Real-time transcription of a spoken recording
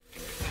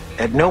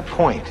At no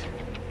point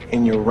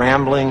in your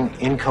rambling,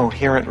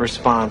 incoherent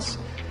response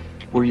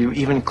were you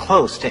even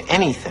close to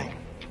anything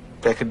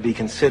that could be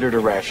considered a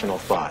rational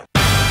thought.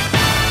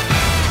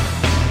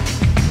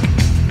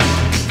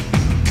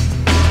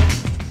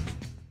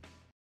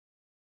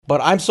 But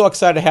I'm so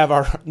excited to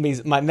have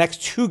my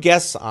next two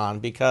guests on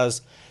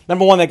because,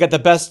 number one, they got the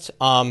best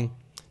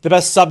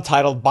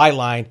subtitled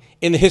byline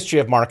in the history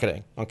of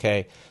marketing.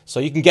 Okay, so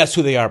you can guess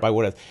who they are by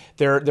what it.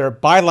 Their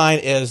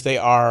byline is they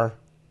are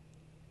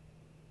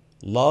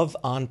love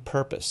on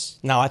purpose.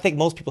 Now, I think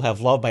most people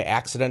have love by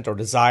accident or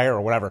desire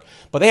or whatever,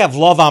 but they have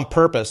love on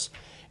purpose.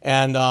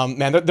 And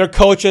man, they're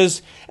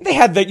coaches, and they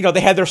had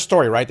their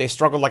story, right? They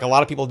struggled like a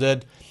lot of people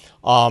did.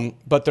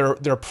 But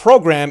their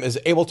program is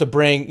able to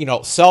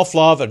bring,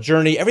 self-love, a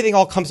journey, everything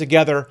all comes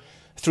together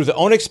through their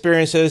own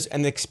experiences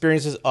and the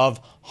experiences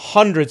of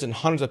hundreds and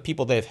hundreds of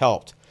people they've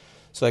helped.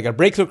 So they got a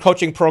breakthrough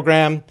coaching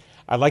program.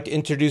 I'd like to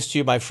introduce to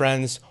you my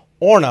friends,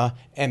 Orna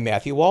and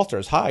Matthew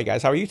Walters. Hi,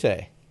 guys. How are you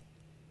today?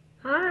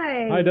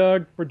 Hi. Hi,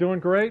 Doug. We're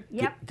doing great.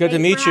 Yep. Good to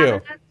meet you.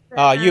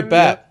 You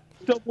bet.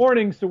 Still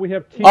morning, so we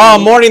have tea. Oh,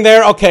 morning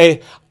there.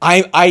 Okay.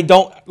 I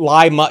don't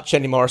lie much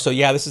anymore. So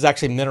yeah, this is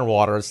actually mineral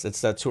water.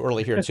 It's too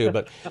early here too,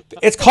 but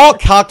it's called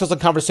Cocktails and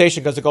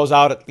Conversation because it goes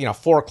out at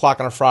 4:00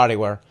 on a Friday,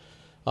 where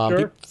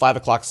Sure.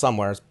 5:00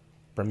 somewhere. It's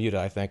Bermuda,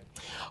 I think.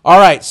 All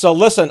right. So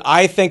listen,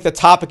 I think the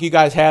topic you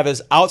guys have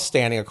is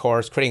outstanding. Of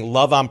course, creating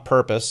love on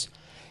purpose,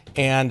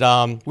 and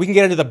we can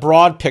get into the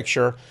broad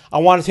picture. I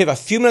want to take a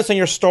few minutes on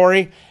your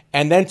story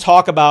and then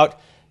talk about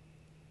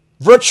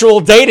virtual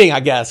dating, I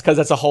guess, because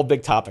that's a whole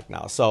big topic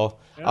now. So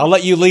yeah. I'll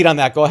let you lead on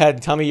that. Go ahead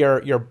and tell me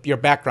your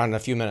background in a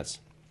few minutes.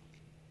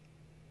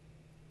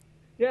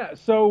 Yeah,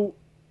 so,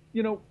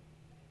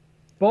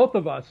 both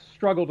of us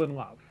struggled in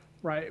love,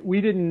 right?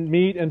 We didn't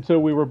meet until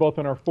we were both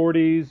in our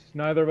 40s.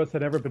 Neither of us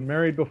had ever been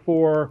married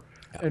before.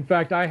 Yeah. In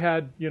fact, I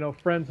had,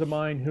 friends of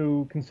mine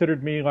who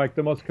considered me like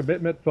the most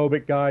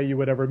commitment-phobic guy you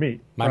would ever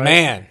meet. My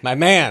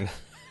man.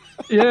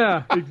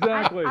 Yeah,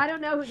 exactly. I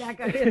don't know who that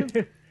guy is.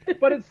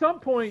 But at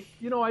some point,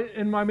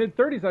 in my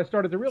mid-30s, I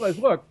started to realize,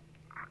 look,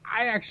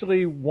 I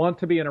actually want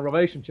to be in a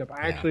relationship.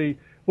 I actually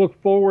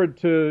look forward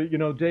to,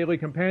 daily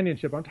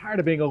companionship. I'm tired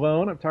of being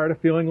alone. I'm tired of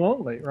feeling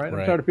lonely, right?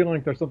 I'm tired of feeling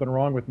like there's something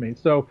wrong with me.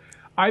 So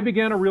I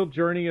began a real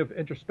journey of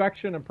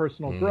introspection and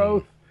personal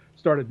growth,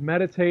 started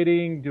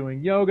meditating,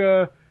 doing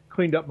yoga,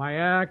 cleaned up my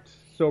act,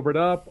 sobered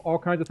up, all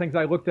kinds of things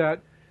I looked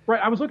at.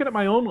 Right, I was looking at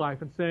my own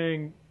life and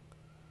saying,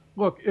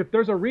 look, if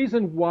there's a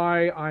reason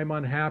why I'm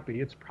unhappy,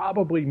 it's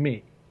probably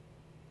me.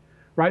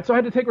 Right, so I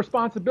had to take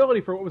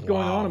responsibility for what was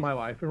going on in my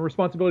life and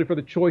responsibility for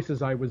the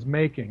choices I was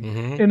making.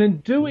 And in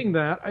doing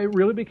that, it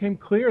really became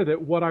clear that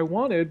what I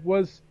wanted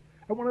was,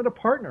 I wanted a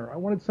partner. I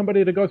wanted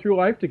somebody to go through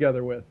life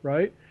together with,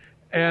 right?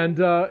 And,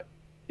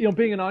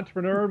 being an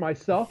entrepreneur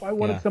myself, I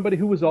wanted somebody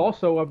who was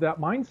also of that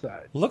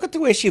mindset. Look at the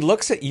way she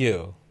looks at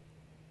you.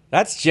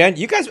 That's Jen.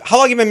 You guys, how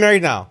long have you been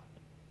married now?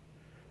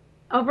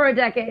 Over a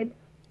decade.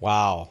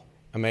 Wow.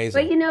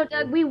 Amazing. But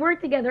Doug, we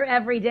work together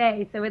every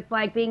day, so it's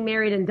like being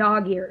married in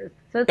dog years.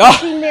 So it's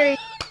like being married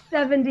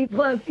 70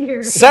 plus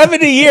years.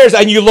 70 years,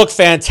 and you look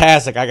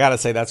fantastic. I got to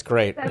say, that's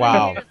great.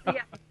 Wow. Years,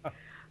 yeah.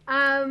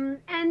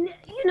 And,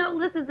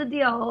 this is the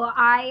deal.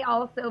 I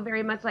also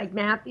very much like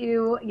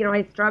Matthew,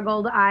 I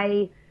struggled.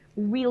 I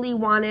really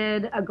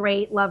wanted a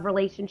great love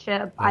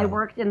relationship. I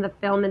worked in the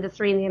film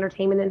industry and the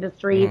entertainment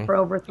industry for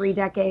over 3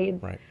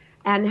 decades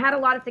and had a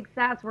lot of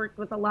success, worked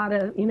with a lot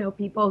of,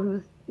 people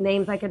whose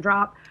names I could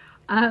drop.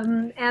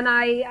 And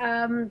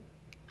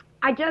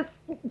I just,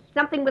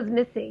 something was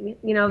missing.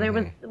 There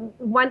was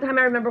one time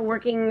I remember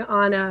working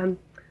on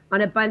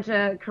a bunch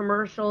of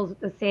commercials with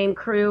the same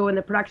crew, and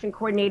the production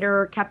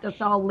coordinator kept us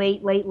all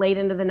late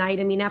into the night.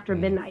 I mean, after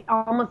midnight,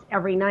 almost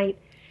every night.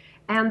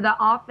 And the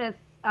office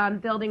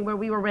building where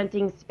we were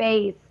renting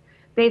space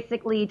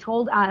basically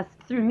told us,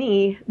 through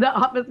me, the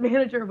office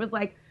manager was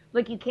like,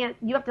 look, you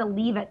have to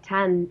leave at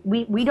 10.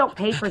 We don't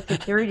pay for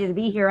security to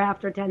be here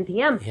after 10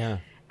 p.m. Yeah.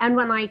 And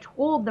when I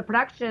told the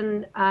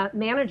production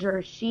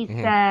manager, she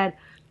said,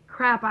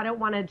 crap, I don't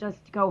want to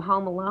just go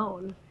home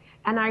alone.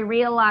 And I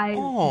realized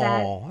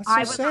that I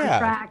was on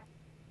track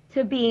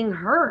to being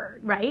heard,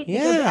 right?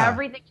 Yeah. Because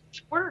everything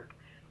should work.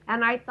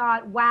 And I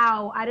thought,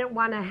 wow, I didn't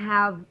want to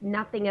have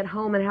nothing at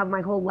home and have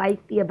my whole life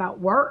be about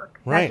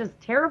work. Right. That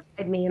just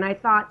terrified me. And I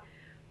thought,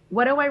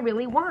 what do I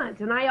really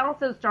want? And I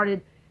also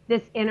started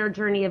this inner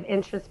journey of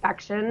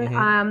introspection.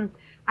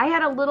 I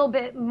had a little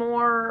bit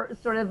more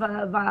sort of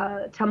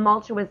a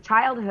tumultuous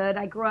childhood.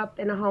 I grew up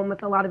in a home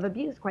with a lot of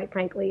abuse, quite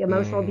frankly,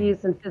 emotional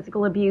abuse and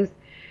physical abuse.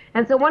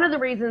 And so one of the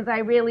reasons I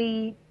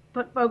really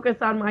put focus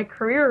on my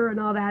career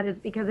and all that is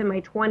because in my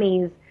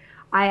 20s,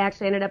 I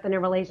actually ended up in a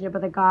relationship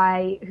with a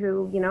guy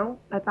who,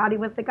 I thought he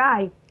was the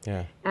guy.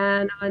 Yeah.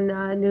 And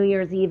on New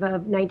Year's Eve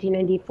of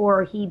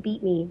 1994, he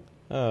beat me.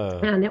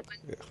 And it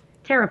was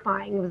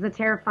terrifying. It was a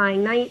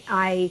terrifying night.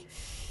 I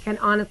can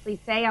honestly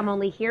say I'm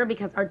only here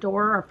because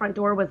our front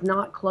door was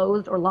not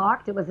closed or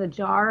locked. It was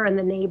ajar, and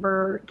the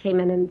neighbor came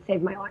in and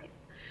saved my life.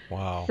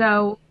 Wow.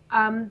 So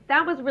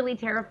that was really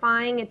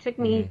terrifying. It took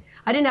me,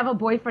 I didn't have a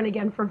boyfriend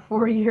again for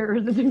 4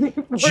 years. It took me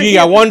 4 Gee,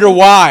 years. I wonder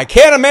why.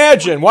 Can't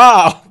imagine.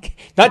 Wow.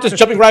 Not just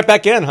jumping right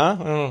back in, huh?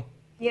 Oh.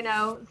 You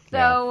know,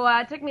 so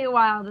it took me a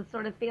while to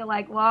sort of feel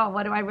like, well,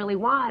 what do I really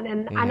want?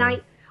 And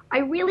I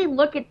really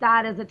look at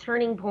that as a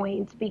turning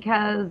point,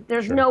 because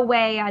there's no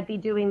way I'd be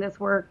doing this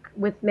work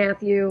with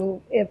Matthew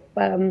if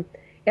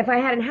I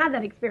hadn't had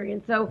that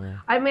experience. So,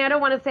 I mean, I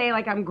don't want to say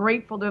like I'm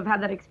grateful to have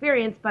had that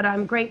experience, but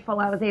I'm grateful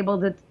I was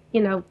able to,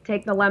 you know,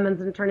 take the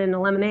lemons and turn it into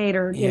lemonade,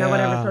 or, you know,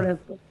 whatever sort of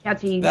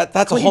catchy.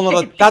 That's a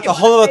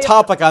whole other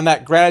topic on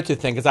that gratitude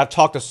thing, because I've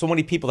talked to so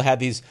many people that had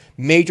these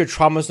major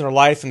traumas in their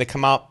life, and they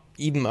come out,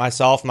 even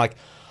myself, I'm like,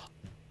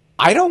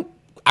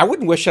 I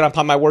wouldn't wish it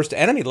upon my worst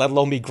enemy, let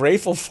alone be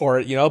grateful for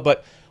it, you know.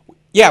 But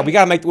yeah, we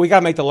gotta make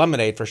the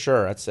lemonade for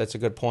sure. That's a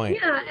good point.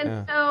 Yeah,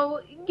 and so,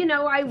 you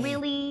know,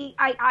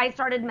 I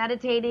started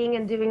meditating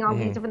and doing all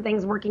these different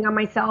things, working on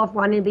myself,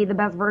 wanting to be the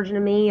best version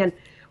of me. And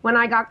when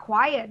I got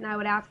quiet and I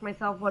would ask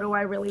myself, what do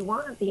I really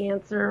want? The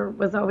answer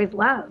was always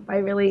love.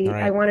 I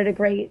wanted a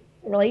great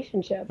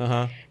relationship.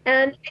 And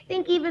I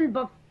think even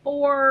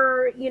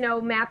before, you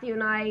know, Matthew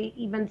and I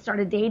even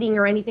started dating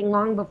or anything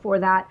long before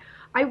that,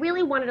 I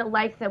really wanted a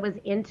life that was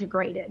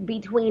integrated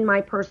between my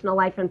personal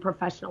life and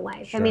professional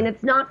life. Sure. I mean,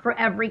 it's not for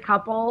every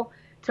couple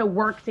to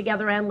work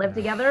together and live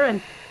together.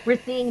 And we're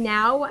seeing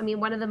now, I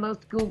mean, one of the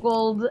most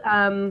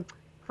Googled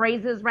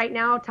phrases right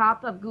now,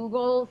 top of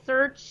Google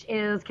search,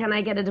 is, can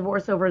I get a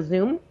divorce over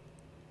Zoom?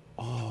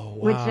 Oh, wow.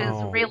 Which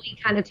is really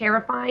kind of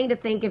terrifying to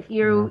think, if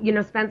you, you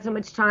know, spend so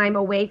much time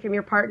away from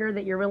your partner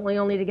that you're really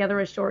only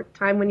together a short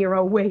time when you're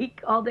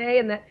awake all day,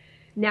 and that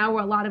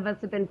now a lot of us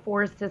have been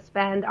forced to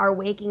spend our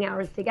waking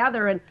hours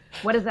together. And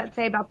what does that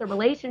say about the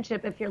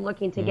relationship if you're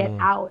looking to get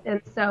out?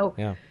 And so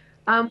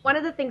one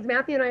of the things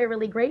Matthew and I are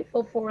really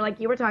grateful for, like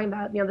you were talking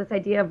about, you know, this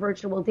idea of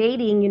virtual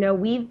dating, you know,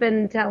 we've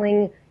been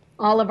telling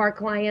all of our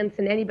clients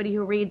and anybody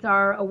who reads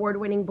our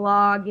award-winning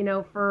blog, you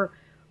know, for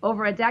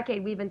over a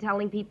decade, we've been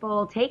telling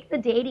people, take the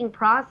dating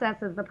process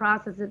as the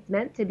process it's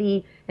meant to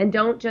be, and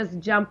don't just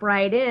jump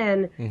right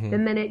in the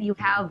minute you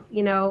have,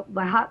 you know,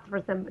 the hots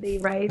for somebody,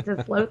 right?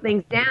 To slow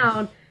things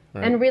down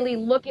and really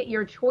look at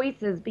your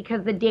choices,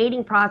 because the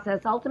dating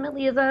process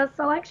ultimately is a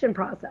selection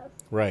process.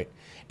 Right.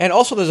 And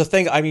also there's a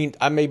thing, I mean,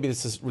 maybe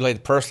this is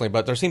related personally,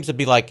 but there seems to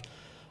be like,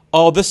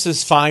 oh, this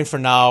is fine for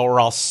now, or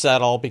I'll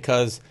settle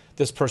because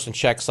this person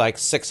checks like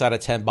 6 out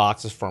of 10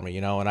 boxes for me,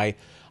 you know. And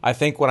I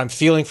think what I'm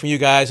feeling from you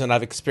guys, and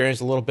I've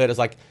experienced a little bit, is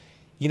like,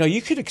 you know,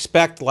 you could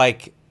expect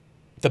like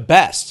the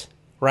best,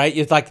 right?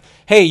 It's like,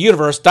 hey,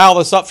 universe, dial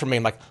this up for me.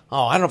 I'm like,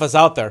 oh, I don't know if it's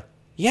out there.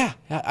 Yeah,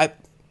 I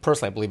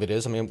personally believe it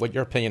is. I mean, what's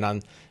your opinion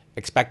on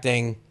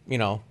expecting, you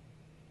know,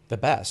 the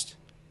best?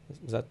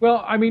 Is that...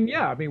 Well, I mean,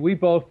 yeah. I mean, we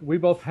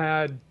both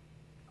had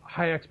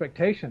high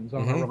expectations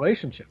on our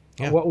relationship,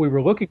 on what we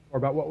were looking for,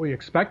 about what we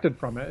expected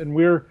from it. And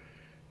we're,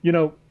 you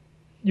know,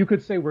 you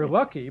could say we're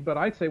lucky, but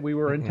I'd say we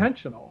were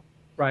intentional.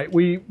 Right,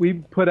 we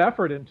put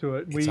effort into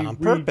it. It's on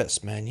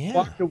purpose, man. Yeah,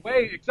 walked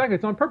away. Exactly,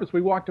 it's on purpose.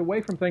 We walked away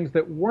from things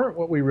that weren't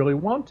what we really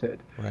wanted.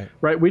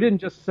 Right. We didn't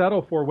just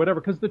settle for whatever.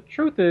 Because the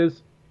truth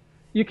is,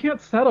 you can't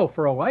settle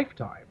for a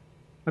lifetime.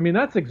 I mean,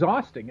 that's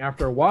exhausting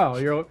after a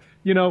while.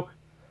 You know,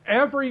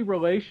 every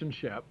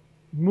relationship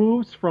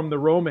moves from the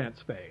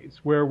romance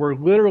phase, where we're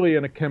literally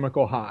in a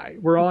chemical high.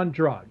 We're on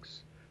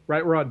drugs.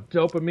 Right, we're on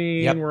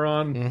dopamine, we're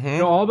on you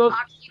know, all those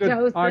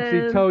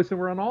oxytocin,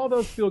 we're on all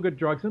those feel-good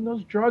drugs, and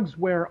those drugs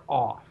wear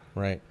off.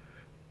 Right.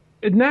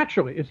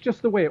 Naturally, it's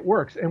just the way it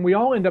works, and we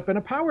all end up in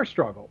a power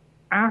struggle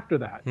after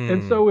that.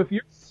 And so if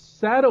you're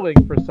settling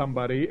for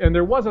somebody, and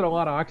there wasn't a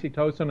lot of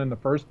oxytocin in the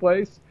first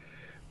place,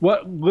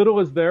 what little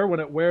is there,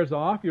 when it wears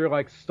off, you're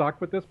like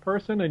stuck with this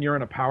person, and you're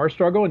in a power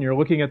struggle, and you're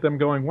looking at them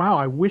going, wow,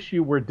 I wish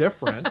you were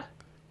different,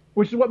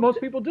 which is what most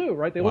people do,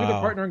 right? They look at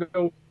their partner and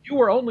go, you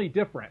were only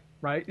different.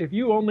 Right? If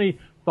you only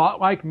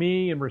thought like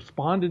me and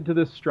responded to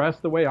this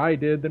stress the way I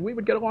did, then we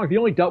would get along. If you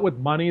only dealt with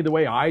money the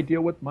way I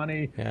deal with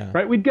money,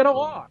 right? We'd get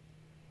along.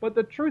 But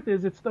the truth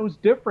is, it's those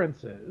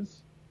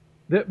differences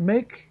that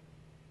make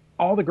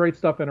all the great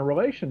stuff in a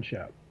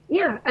relationship.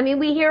 Yeah. I mean,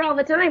 we hear all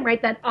the time,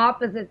 right, that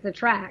opposites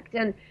attract.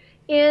 And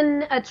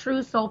in a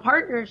true soul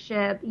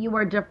partnership, you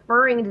are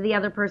deferring to the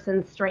other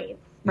person's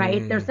strengths,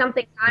 right? There's some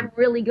things I'm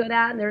really good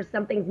at, and there's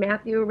some things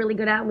Matthew are really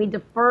good at, and we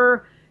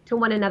defer to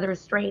one another's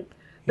strengths.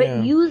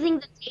 But using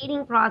the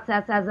dating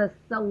process as a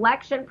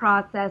selection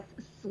process,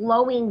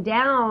 slowing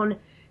down,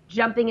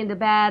 jumping into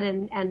bed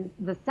and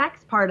the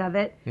sex part of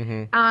it,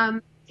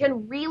 can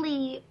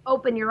really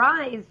open your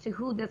eyes to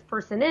who this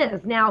person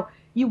is. Now,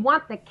 you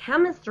want the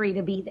chemistry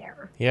to be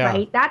there,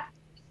 right? That's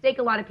the mistake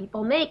a lot of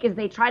people make, is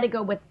they try to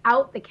go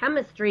without the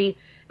chemistry,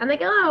 and they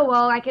go, oh,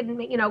 well, I could,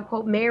 you know,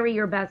 quote, marry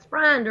your best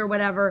friend or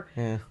whatever.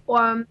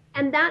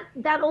 And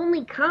that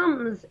only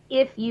comes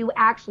if you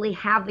actually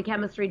have the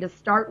chemistry to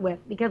start with.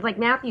 Because like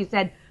Matthew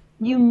said,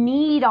 you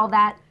need all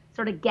that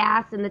sort of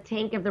gas in the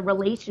tank of the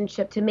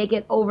relationship to make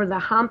it over the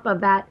hump of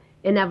that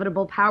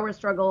inevitable power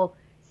struggle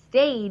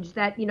stage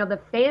that, the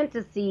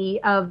fantasy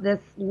of this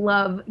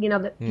love,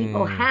 that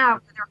people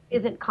have, there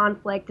isn't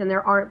conflict and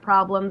there aren't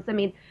problems. I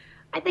mean,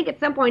 I think at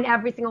some point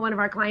every single one of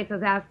our clients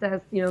has asked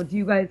us, do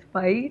you guys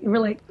fight? And we're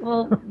like,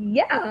 well,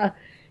 yeah.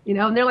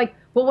 And they're like,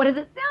 well, what does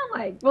it sound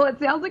like? Well, it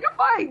sounds like a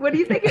fight. What do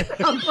you think it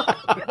sounds like?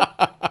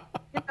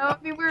 I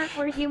mean,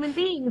 we're human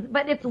beings,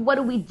 but it's what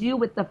do we do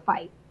with the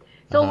fight?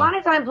 So a lot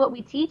of times what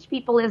we teach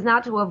people is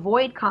not to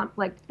avoid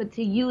conflict, but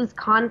to use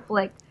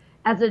conflict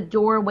as a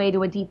doorway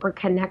to a deeper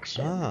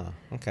connection.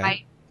 Okay.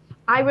 Right?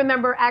 I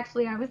remember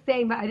actually I was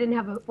saying that I didn't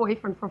have a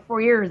boyfriend for 4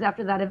 years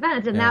after that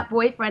event, and that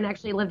boyfriend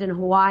actually lived in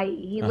Hawaii.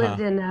 He lived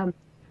in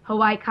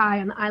Hawaii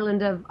Kai on the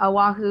island of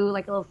Oahu,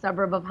 like a little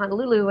suburb of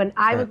Honolulu, and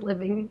I was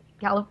living in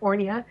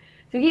California.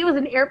 So he was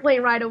an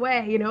airplane ride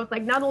away. It's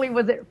like not only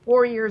was it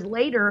 4 years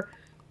later,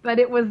 but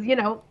it was,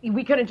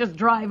 we couldn't just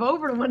drive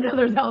over to one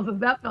another's houses.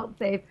 That felt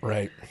safe.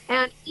 Right.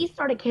 And he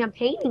started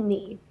campaigning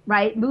me,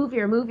 right? Move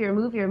here, move here,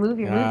 move here, move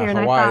here, move here. And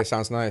Hawaii I thought,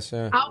 sounds nice,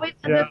 yeah. I always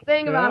had this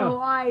thing about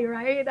Hawaii,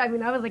 right? I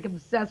mean, I was like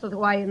obsessed with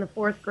Hawaii in the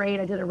 4th grade.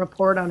 I did a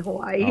report on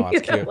Hawaii. Oh,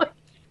 that's cute.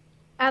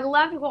 I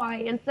loved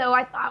Hawaii. And so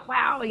I thought,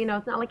 wow,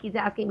 it's not like he's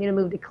asking me to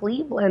move to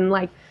Cleveland.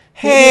 Like,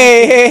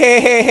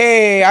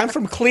 hey, I'm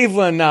from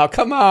Cleveland now.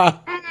 Come on.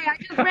 Hey, I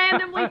just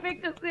randomly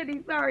picked a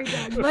city. Sorry,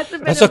 Doug.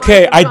 That's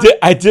okay.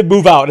 I did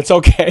move out. It's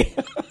okay.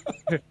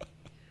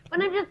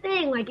 But I'm just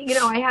saying, like,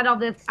 I had all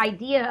this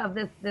idea of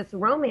this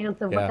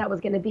romance of what that was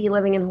going to be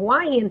living in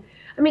Hawaii. And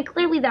I mean,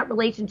 clearly that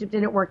relationship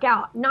didn't work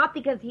out, not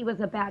because he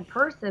was a bad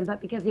person,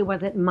 but because he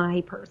wasn't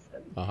my person.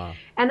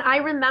 And I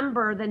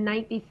remember the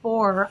night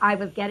before I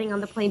was getting on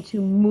the plane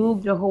to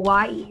move to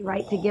Hawaii,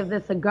 right, to give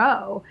this a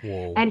go.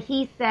 Whoa. And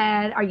he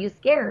said, are you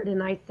scared?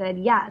 And I said,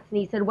 yes. And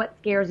he said, what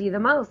scares you the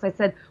most? I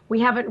said,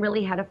 we haven't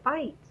really had a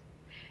fight.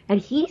 And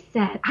he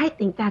said, I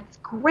think that's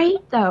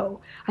great,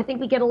 though. I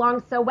think we get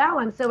along so well.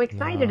 I'm so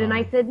excited. And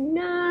I said,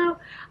 no,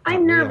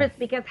 I'm nervous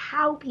because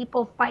how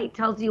people fight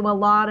tells you a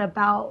lot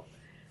about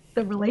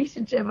the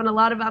relationship and a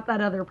lot about that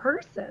other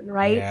person,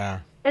 right? Yeah.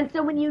 And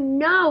so when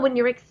when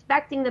you're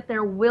expecting that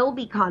there will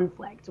be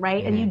conflict,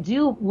 right, and you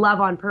do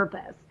love on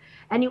purpose,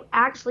 and you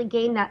actually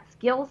gain that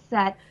skill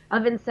set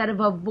of instead of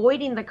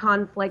avoiding the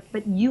conflict,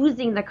 but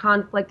using the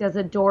conflict as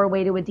a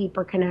doorway to a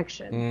deeper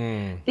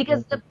connection.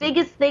 Because the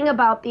biggest thing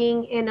about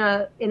being in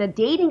a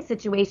dating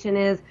situation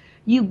is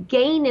you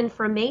gain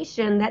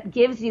information that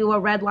gives you a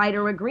red light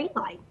or a green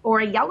light or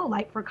a yellow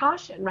light for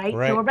caution, right?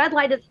 So a red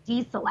light is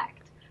deselect,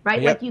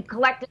 right? Yep. Like you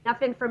collect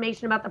enough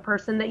information about the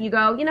person that you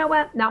go, you know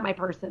what, not my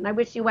person. I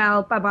wish you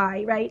well,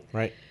 bye-bye, right?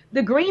 Right.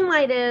 The green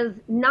light is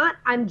not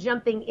I'm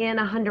jumping in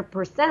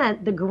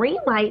 100%. The green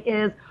light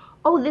is,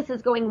 oh, this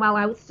is going well.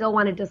 I still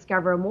want to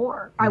discover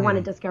more. I want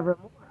to discover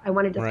more. I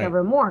want to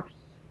discover more.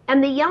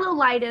 And the yellow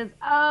light is,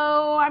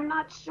 oh, I'm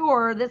not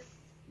sure.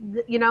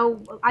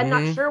 I'm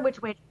not sure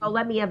which way to go.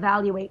 Let me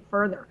evaluate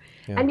further.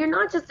 Yeah. And you're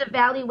not just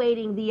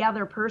evaluating the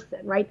other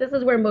person, right? This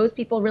is where most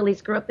people really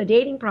screw up the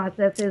dating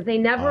process is they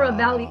never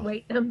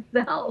evaluate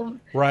themselves.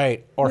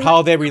 Right. Or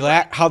how they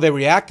react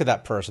to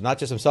that person, not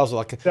just themselves.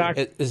 Like,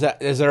 is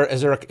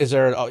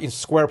there a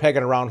square peg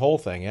in a round hole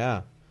thing?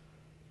 Yeah.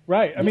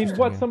 Right. I mean,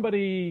 what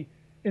somebody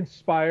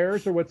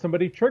inspires or what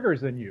somebody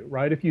triggers in you,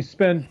 right? If you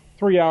spend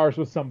 3 hours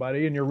with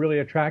somebody and you're really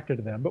attracted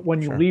to them, but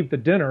when you leave the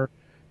dinner,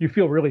 you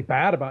feel really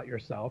bad about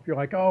yourself. You're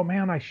like, oh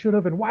man, I should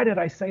have, and why did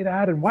I say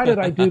that, and why did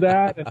I do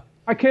that, and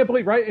I can't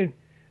believe, right? And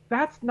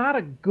that's not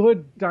a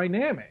good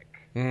dynamic,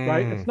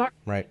 right? It's not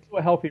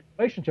a healthy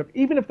relationship.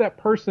 Even if that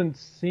person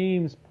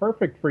seems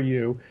perfect for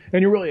you,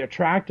 and you're really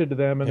attracted to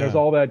them, and there's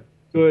all that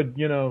good,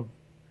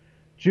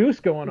 juice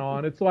going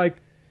on, it's like,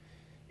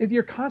 if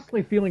you're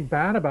constantly feeling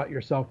bad about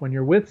yourself when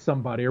you're with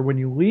somebody or when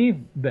you leave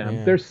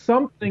them, there's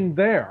something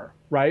there,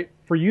 right,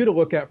 for you to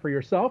look at for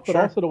yourself, but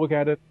also to look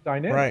at it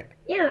dynamic. Right.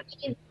 Yeah.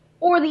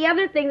 Or the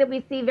other thing that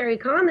we see very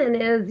common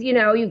is,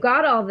 you've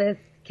got all this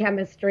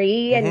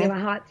chemistry and you have a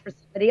hots for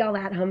somebody, all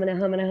that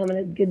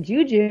humming, good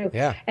juju.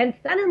 Yeah. And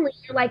suddenly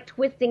you're like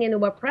twisting into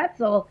a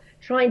pretzel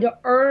trying to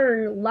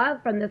earn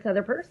love from this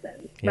other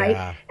person, right?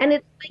 Yeah. And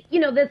it's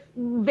like, this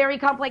very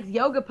complex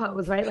yoga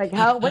pose, right? Like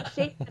what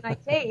shape can I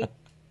take,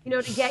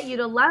 to get you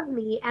to love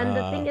me? And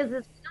the thing is we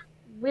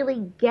don't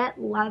really get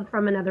love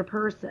from another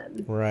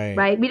person. Right.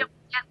 Right? We don't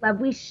get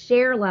love. We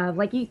share love.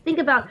 Like you think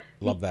about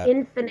the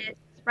infinite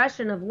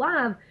expression of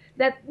love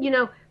that,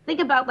 think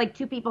about like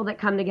two people that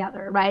come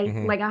together, right?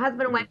 Like a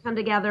husband and wife come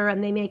together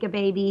and they make a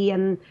baby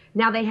and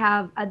now they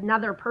have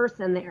another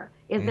person there.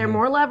 Is there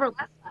more love or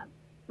less love?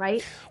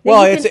 Right?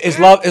 Well, is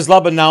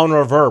love a noun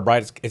or a verb,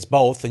 right? It's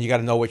both, and you got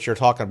to know what you're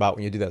talking about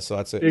when you do that. So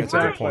that's a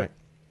good point.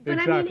 But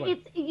I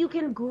mean, you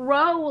can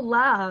grow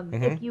love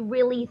if you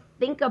really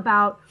think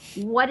about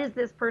what is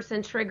this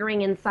person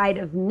triggering inside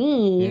of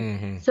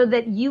me so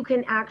that you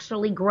can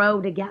actually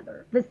grow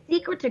together. The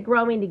secret to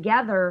growing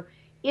together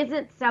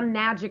isn't some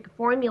magic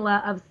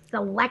formula of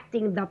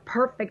selecting the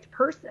perfect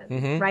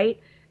person, right?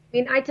 I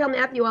mean, I tell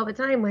Matthew all the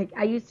time, like,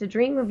 I used to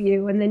dream of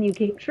you and then you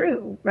came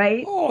true,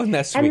 right? Oh, and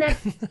that's sweet. And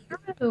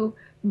that's true.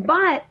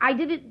 But I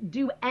didn't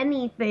do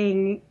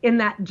anything in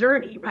that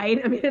journey, right?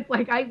 I mean, it's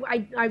like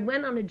I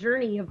went on a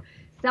journey of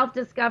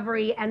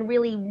self-discovery and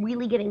really,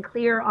 really getting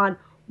clear on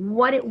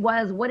what it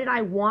was, what did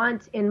I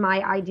want in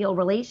my ideal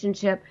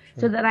relationship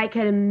so that I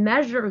could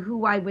measure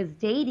who I was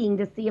dating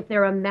to see if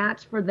they're a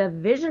match for the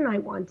vision I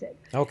wanted.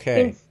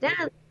 Okay.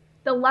 Instead,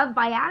 the love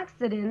by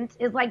accident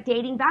is like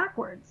dating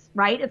backwards,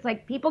 right? It's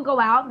like people go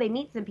out, they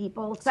meet some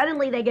people,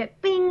 suddenly they get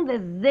bing,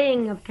 this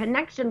zing of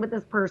connection with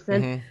this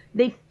person.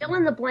 They fill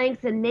in the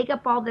blanks and make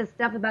up all this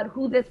stuff about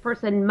who this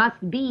person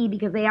must be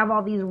because they have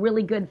all these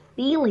really good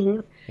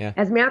feelings. Yeah.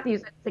 As Matthew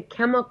said, it's a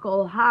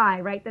chemical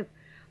high, right? This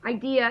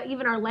idea,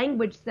 even our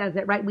language says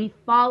it, right? We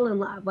fall in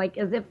love, like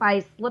as if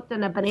I slipped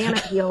in a banana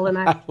peel and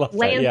I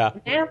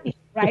landed in Matthew,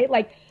 right?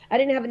 Like I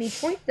didn't have any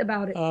choice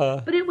about it.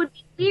 But it would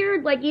be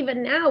weird, like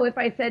even now, if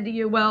I said to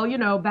you, well,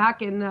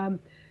 back in,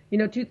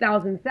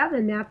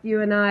 2007,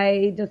 Matthew and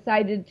I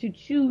decided to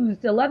choose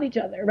to love each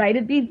other, right?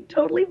 It'd be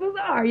totally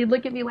bizarre. You'd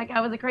look at me like I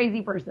was a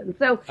crazy person.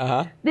 So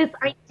this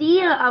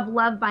idea of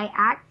love by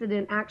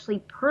accident actually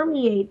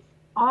permeates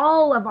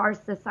all of our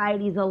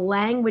society's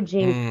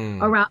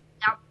languaging around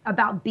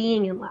about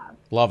being in love.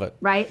 Love it.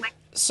 Right? Like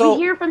So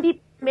we hear from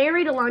people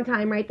married a long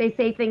time, right? They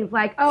say things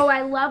like, "Oh,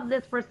 I love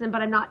this person,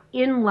 but I'm not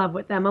in love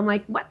with them." I'm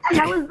like, "What the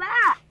hell is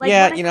that?" Like,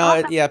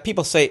 yeah,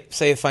 people say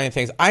funny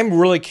things. I'm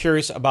really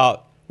curious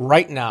about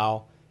right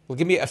now. Well,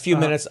 give me a few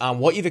minutes on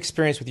what you've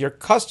experienced with your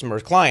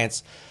customers,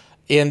 clients,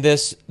 in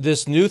this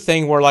new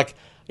thing where like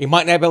you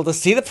might not be able to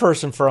see the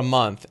person for a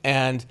month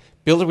and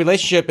build a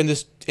relationship in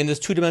this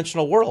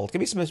two-dimensional world. Give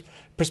me some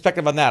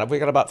perspective on that. We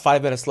got about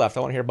 5 minutes left. I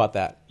want to hear about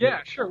that.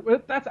 Yeah, sure.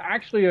 Well, that's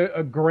actually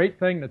a great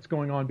thing that's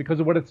going on because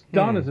of what it's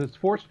done is it's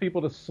forced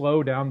people to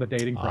slow down the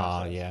dating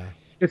process. Yeah.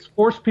 It's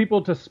forced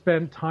people to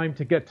spend time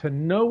to get to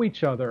know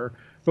each other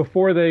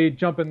before they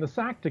jump in the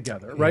sack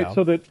together, right? Yeah.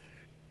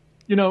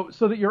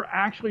 So that you're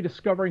actually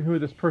discovering who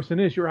this person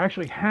is. You're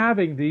actually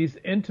having these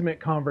intimate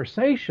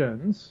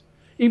conversations,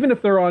 even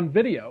if they're on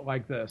video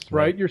like this,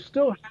 right? You're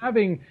still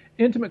having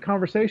intimate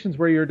conversations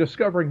where you're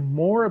discovering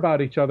more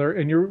about each other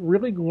and you're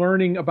really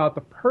learning about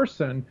the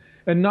person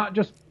and not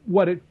just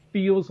what it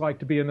feels like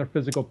to be in their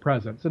physical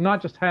presence and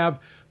not just have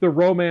the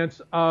romance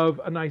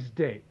of a nice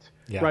date,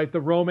 right?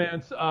 The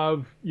romance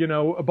of,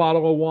 a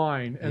bottle of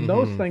wine and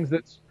those things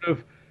that sort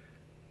of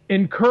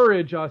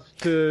encourage us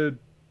to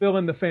fill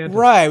in the fantasy.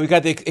 Right. We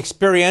got the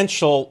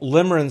experiential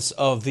limerence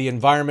of the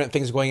environment,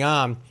 things going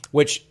on,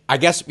 which I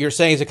guess you're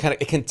saying is it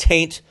can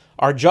taint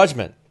our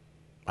judgment.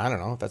 I don't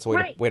know if that's a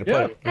way to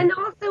put it. And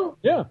also,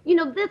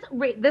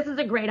 this is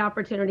a great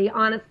opportunity,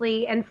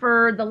 honestly. And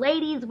for the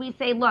ladies, we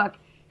say, look,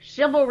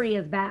 chivalry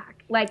is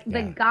back. Like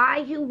the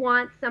guy who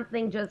wants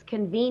something just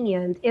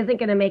convenient isn't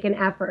going to make an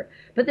effort.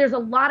 But there's a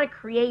lot of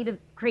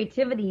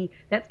creativity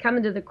that's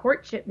coming to the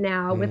courtship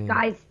now with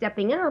guys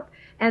stepping up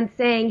and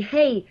saying,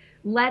 hey,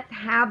 let's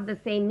have the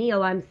same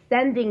meal. I'm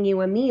sending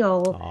you a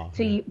meal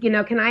to,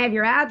 can I have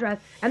your address?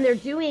 And they're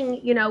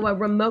doing, a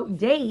remote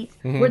date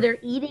where they're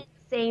eating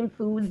the same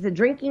foods, they're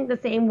drinking the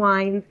same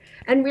wines,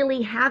 and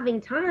really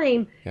having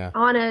time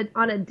on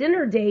a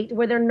dinner date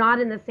where they're not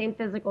in the same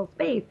physical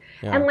space.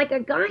 And like a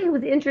guy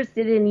who's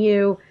interested in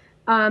you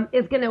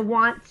is going to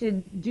want to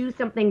do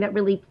something that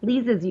really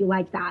pleases you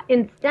like that,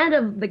 instead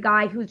of the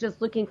guy who's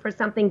just looking for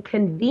something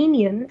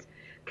convenient,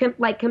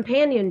 like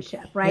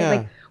companionship, right?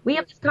 Like we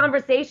have this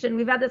conversation,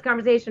 we've had this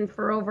conversation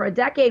for over a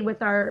decade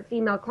with our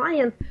female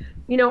clients.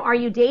 Are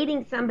you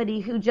dating somebody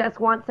who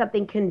just wants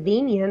something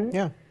convenient,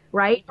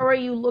 right? Or are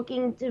you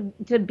looking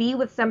to be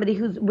with somebody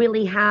who's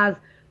really has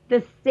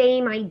the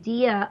same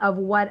idea of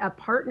what a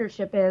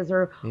partnership is,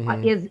 or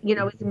is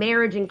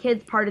marriage and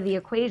kids part of the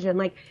equation?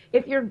 Like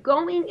if you're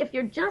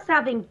just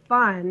having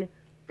fun,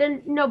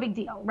 then no big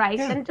deal, right?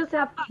 And just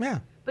have fun. Yeah.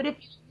 But if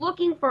you're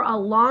looking for a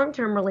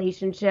long-term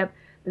relationship,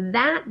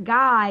 that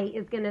guy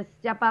is going to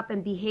step up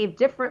and behave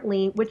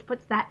differently, which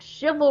puts that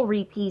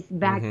chivalry piece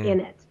back in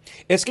it.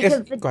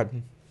 Go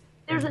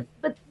ahead.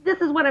 But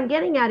this is what I'm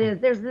getting at is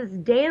there's this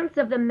dance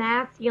of the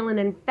masculine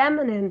and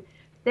feminine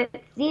that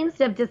seems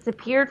to have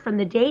disappeared from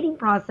the dating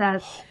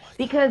process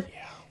because,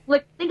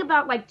 like, think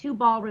about like two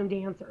ballroom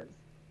dancers,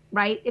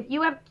 right? If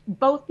you have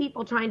both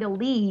people trying to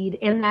lead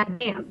in that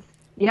dance,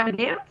 you have a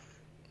dance?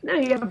 No,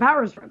 you have a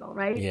power struggle,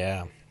 right?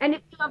 Yeah. And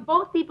if you have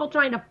both people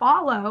trying to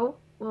follow,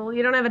 well,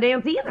 you don't have a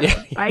dance either,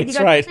 right? You That's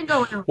got something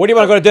going on. Where do you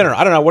want to go to dinner?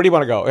 I don't know. Where do you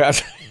want to go?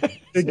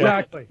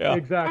 Exactly.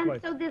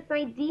 And so this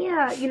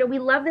idea, we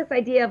love this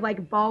idea of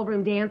like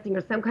ballroom dancing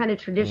or some kind of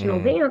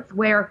traditional dance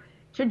where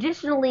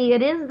traditionally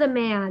it is the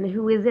man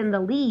who is in the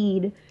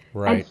lead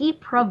and he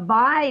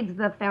provides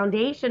the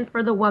foundation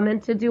for the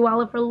woman to do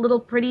all of her little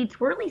pretty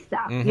twirly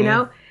stuff,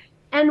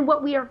 And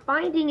what we are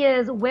finding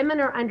is women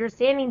are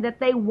understanding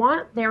that they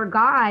want their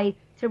guy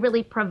to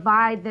really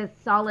provide this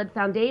solid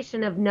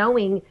foundation of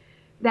knowing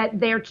that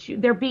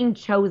they're being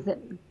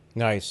chosen.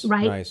 Nice.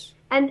 Right? Nice.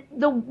 And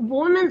the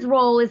woman's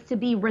role is to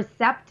be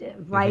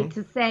receptive, right?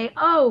 To say,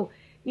 oh,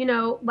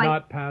 like...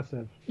 Not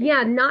passive.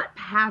 Yeah, not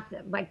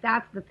passive. Like,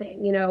 that's the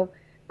thing,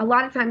 a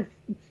lot of times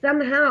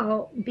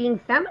somehow being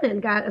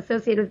feminine got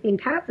associated with being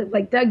passive.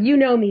 Like, Doug, you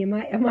know me. Am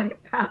I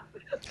passive?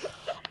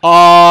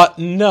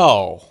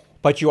 No,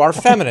 but you are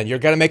feminine. You're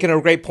going to make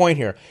a great point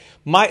here.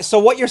 So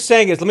what you're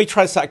saying is, let me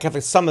try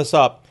to sum this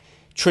up.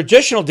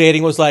 Traditional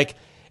dating was like,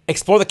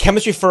 explore the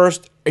chemistry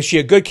first. Is she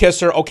a good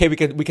kisser? Okay, we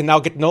can now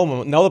get to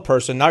know the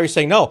person. Now you're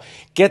saying no,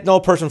 get to know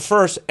a person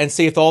first and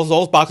see if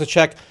those boxes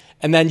check,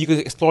 and then you can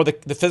explore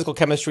the physical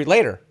chemistry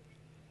later.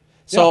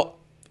 So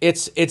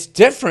it's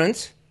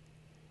different.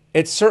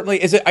 It's certainly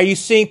Are you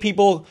seeing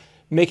people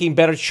making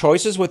better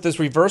choices with this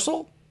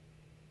reversal?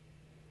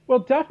 Well,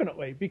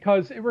 definitely,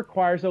 because it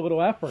requires a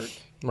little effort,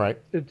 right,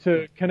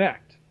 to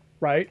connect,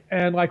 right?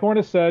 And like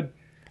Orna said,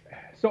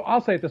 so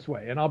I'll say it this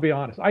way, and I'll be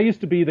honest. I used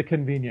to be the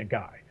convenient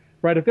guy,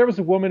 right? If there was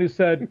a woman who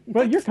said,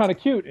 "Well, you're kind of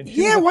cute," and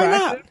she was why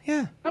attractive, not?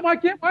 Yeah, I'm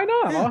like, yeah, why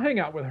not? Yeah. I'll hang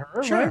out with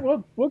her, Sure.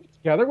 right? We'll get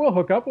together, we'll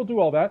hook up, we'll do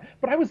all that.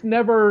 But I was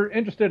never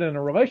interested in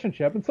a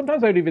relationship, and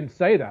sometimes I'd even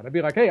say that. I'd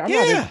be like, "Hey, I'm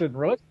not interested in a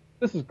relationship.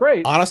 This is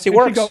great." Honesty and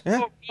works. She'd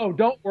go, "Oh,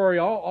 don't worry,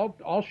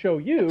 I'll show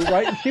you,"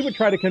 right? And she would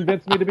try to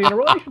convince me to be in a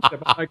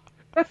relationship. I'm like,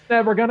 that's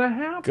never going to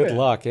happen. Good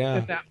luck, yeah.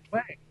 In that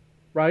way,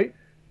 right?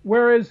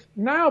 Whereas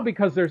now,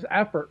 because there's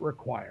effort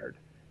required,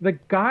 the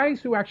guys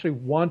who actually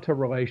want a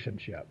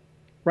relationship,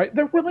 right?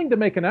 They're willing to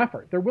make an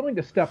effort. They're willing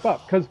to step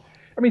up. Because,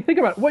 I mean, think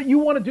about it. What you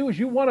want to do is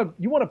you want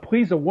to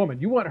please a woman.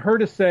 You want her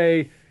to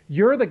say,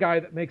 "You're the guy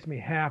that makes me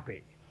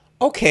happy."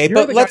 Okay,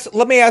 but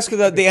let me ask you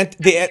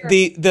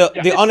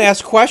the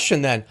unasked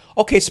question then.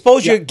 Okay,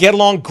 suppose you get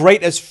along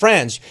great as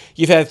friends.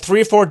 You've had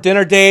 3 or 4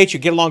 dinner dates. You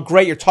get along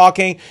great. You're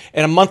talking,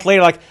 and a month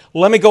later, like,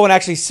 let me go and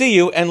actually see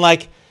you, and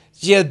like,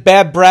 she has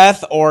bad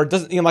breath or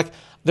doesn't. Like,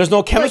 there's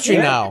no chemistry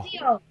now.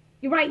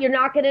 You're right. You're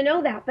not going to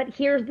know that. But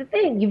here's the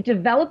thing: you've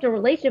developed a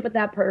relationship with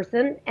that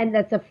person, and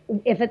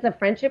if it's a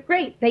friendship,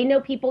 great. They know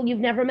people you've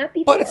never met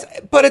before.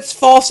 But it's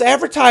false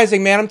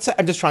advertising, man.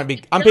 I'm just trying to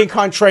be. I'm being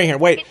contrary here.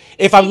 Wait,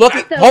 if I'm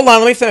looking, hold on,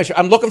 let me finish.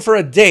 I'm looking for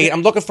a date.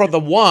 I'm looking for the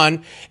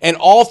one, and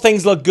all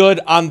things look good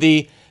on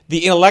the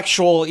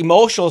intellectual,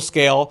 emotional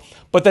scale.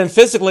 But then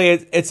physically,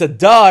 it's a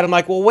dud. I'm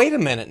like, well, wait a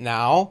minute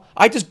now.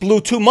 I just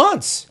blew 2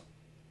 months.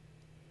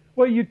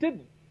 Well, you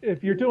didn't.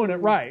 If you're doing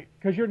it right,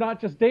 because you're not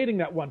just dating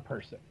that one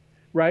person.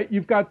 Right,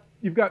 you've got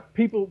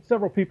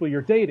several people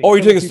you're dating. Or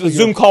you're doing a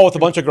Zoom call with a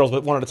bunch of girls,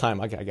 but one at a time.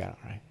 I got it,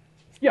 right?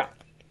 Yeah,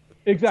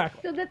 exactly.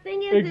 So the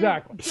thing is,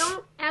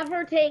 don't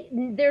ever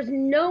there's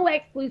no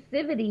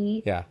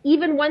exclusivity,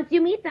 even once you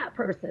meet that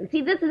person.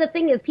 See, this is the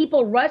thing is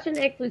people rush into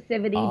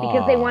exclusivity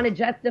because they want to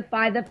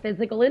justify the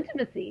physical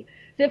intimacy.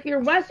 So if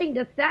you're rushing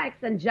to sex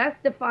and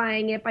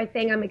justifying it by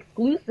saying I'm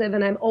exclusive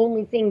and I'm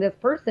only seeing this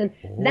person,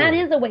 that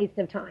is a waste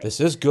of time.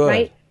 This is good.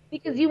 Right?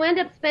 Because you end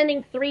up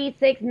spending 3,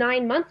 6,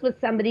 9 months with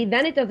somebody,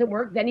 then it doesn't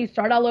work. Then you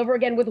start all over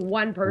again with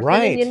one person,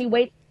 and then you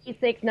wait 3,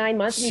 6, 9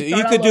 months. And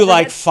you could do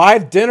like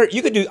 5 dinner.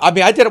 You could do. I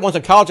mean, I did it once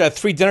in college. I had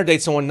 3 dinner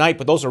dates in one night,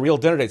 but those are real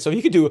dinner dates. So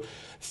you could do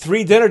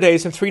 3 dinner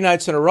dates and 3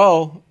 nights in a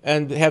row,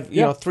 and have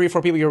 3 or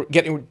 4 people you're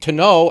getting to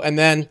know, and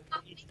then.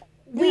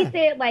 We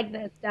say it like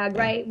this, Doug.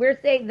 Right? We're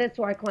saying this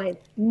to our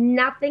clients: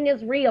 nothing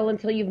is real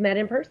until you've met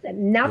in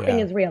person.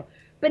 Nothing is real.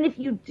 But if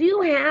you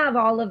do have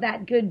all of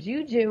that good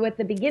juju at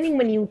the beginning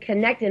when you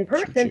connect in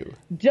person,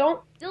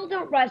 don't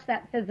rush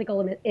that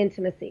physical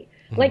intimacy.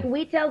 Like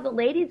we tell the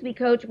ladies we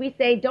coach, we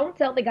say, don't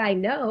tell the guy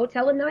no,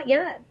 tell him not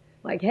yet.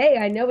 Like, hey,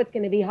 I know it's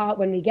going to be hot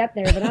when we get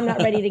there, but I'm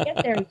not ready to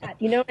get there yet.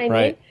 You know what I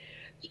mean?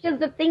 Because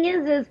the thing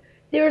is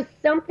there's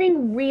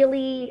something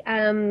really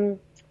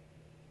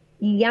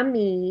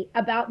yummy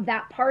about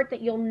that part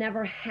that you'll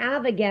never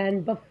have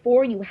again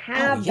before you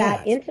have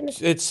that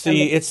intimacy.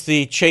 It's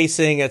the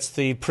chasing, it's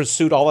the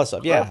pursuit, all that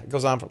stuff. Yeah, it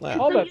goes on from that.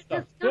 So you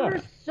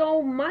discover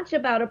so much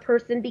about a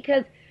person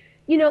because,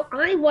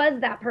 I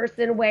was that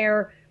person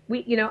where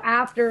we,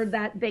 after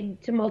that big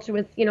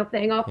tumultuous,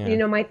 thing off,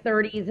 my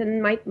 30s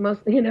and my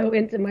most,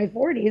 into my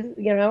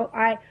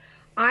 40s,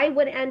 I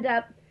would end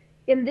up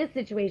in this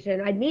situation.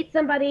 I'd meet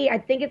somebody,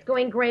 I'd think it's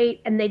going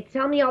great, and they'd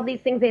tell me all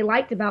these things they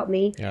liked about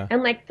me.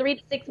 And like 3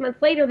 to 6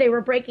 months later, they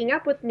were breaking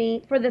up with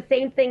me for the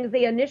same things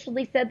they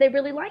initially said they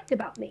really liked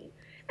about me.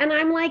 And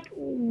I'm like,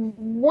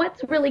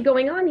 what's really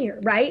going on here,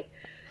 right?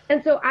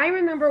 And so I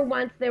remember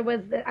once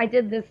I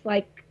did this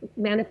like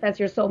Manifest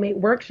Your Soulmate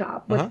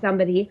workshop with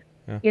somebody,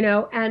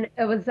 and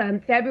it was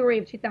February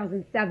of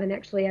 2007,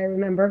 actually, I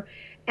remember.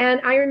 And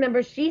I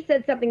remember she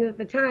said something at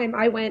the time,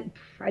 I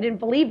didn't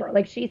believe her.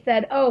 Like she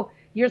said, oh,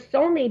 your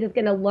soulmate is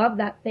going to love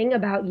that thing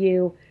about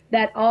you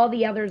that all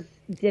the others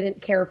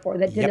didn't care for,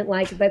 that didn't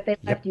like, that they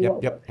left you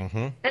over.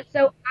 And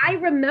so I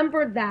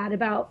remembered that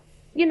about,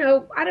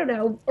 I don't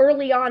know,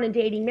 early on in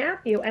dating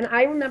Matthew. And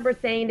I remember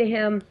saying to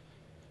him,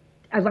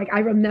 I was like, I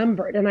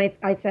remembered. And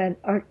I said,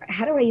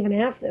 how do I even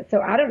ask this?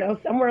 So I don't know,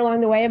 somewhere along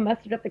the way I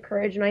mustered up the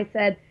courage and I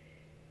said,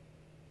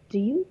 do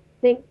you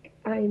think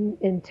I'm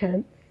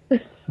intense?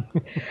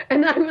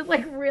 And I was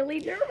like really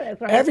nervous.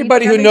 Right?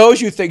 Everybody who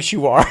knows you thinks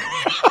you are.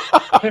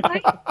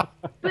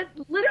 But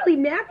literally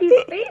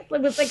Matthew's face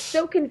was like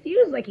so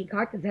confused. Like he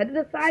cocked his head to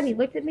the side and he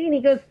looked at me and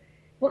he goes,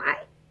 well,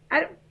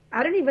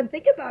 I don't even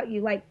think about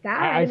you like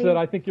that. I said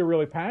I think you're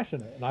really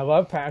passionate, and I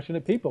love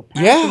passionate people.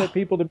 Yeah. Passionate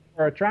people to me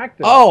are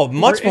attractive. Oh,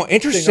 much more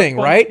interesting,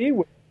 right?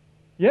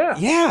 Yeah.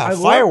 Yeah, I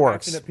love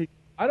fireworks. passionate people.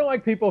 I don't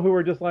like people who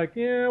are just like,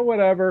 yeah,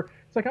 whatever.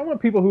 It's like I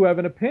want people who have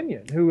an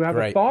opinion, who have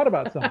a thought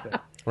about something.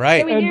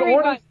 Right. Can we And hear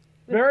Orna's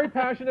a very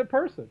passionate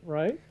person,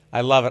 right?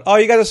 I love it. Oh,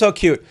 you guys are so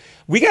cute.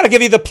 We got to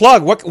give you the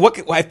plug. What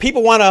if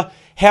people want to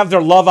have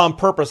their love on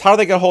purpose? How do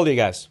they get a hold of you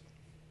guys?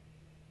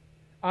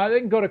 They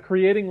can go to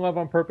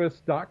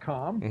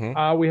creatingloveonpurpose.com.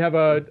 Mm-hmm. We have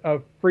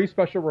a free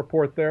special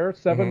report there,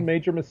 7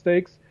 major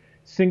mistakes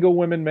single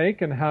women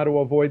make and how to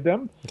avoid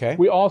them. Okay.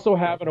 We also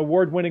have an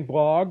award-winning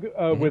blog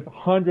with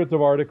hundreds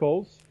of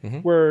articles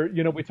where,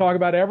 we talk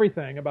about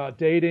everything, about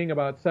dating,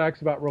 about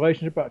sex, about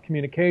relationship, about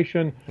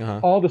communication,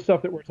 all the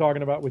stuff that we're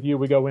talking about with you,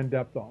 we go in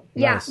depth on.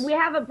 Yeah, Nice. we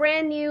have a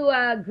brand new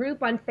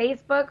group on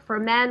Facebook for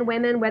men,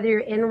 women, whether you're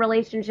in a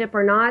relationship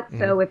or not.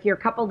 So if you're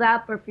coupled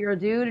up or if you're a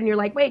dude and you're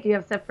like, wait, do you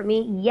have stuff for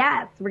me?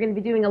 Yes, we're going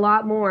to be doing a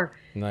lot more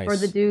for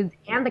the dudes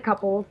and the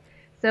couples.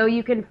 So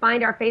you can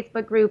find our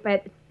Facebook group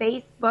at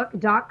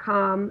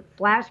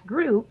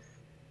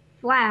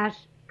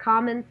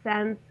facebook.com/groups/common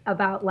sense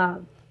about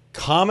love.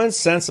 Common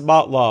sense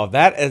about love.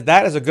 That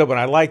is a good one.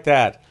 I like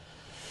that.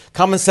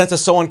 Common sense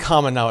is so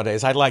uncommon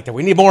nowadays. I like that.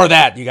 We need more of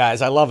that, you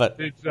guys. I love it.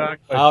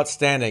 Exactly.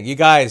 Outstanding. You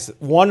guys,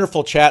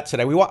 wonderful chat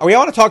today. We want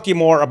to talk to you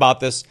more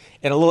about this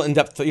in a little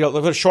in-depth, a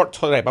little short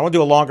today, but I want to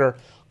do a longer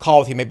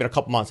call with you maybe in a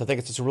couple months. I think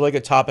it's just a really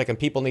good topic, and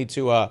people need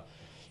to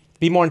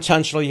be more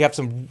intentional. You have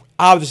some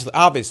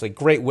obviously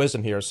great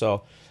wisdom here.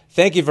 So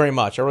thank you very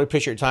much. I really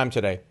appreciate your time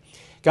today.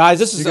 Guys,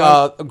 this is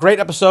a great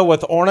episode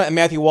with Orna and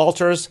Matthew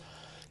Walters.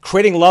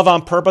 Creating Love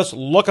on Purpose.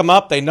 Look them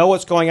up. They know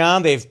what's going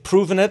on. They've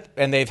proven it,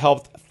 and they've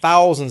helped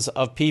thousands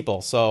of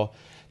people. So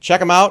check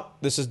them out.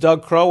 This is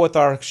Doug Crow with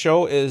our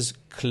show is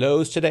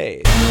closed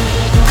today.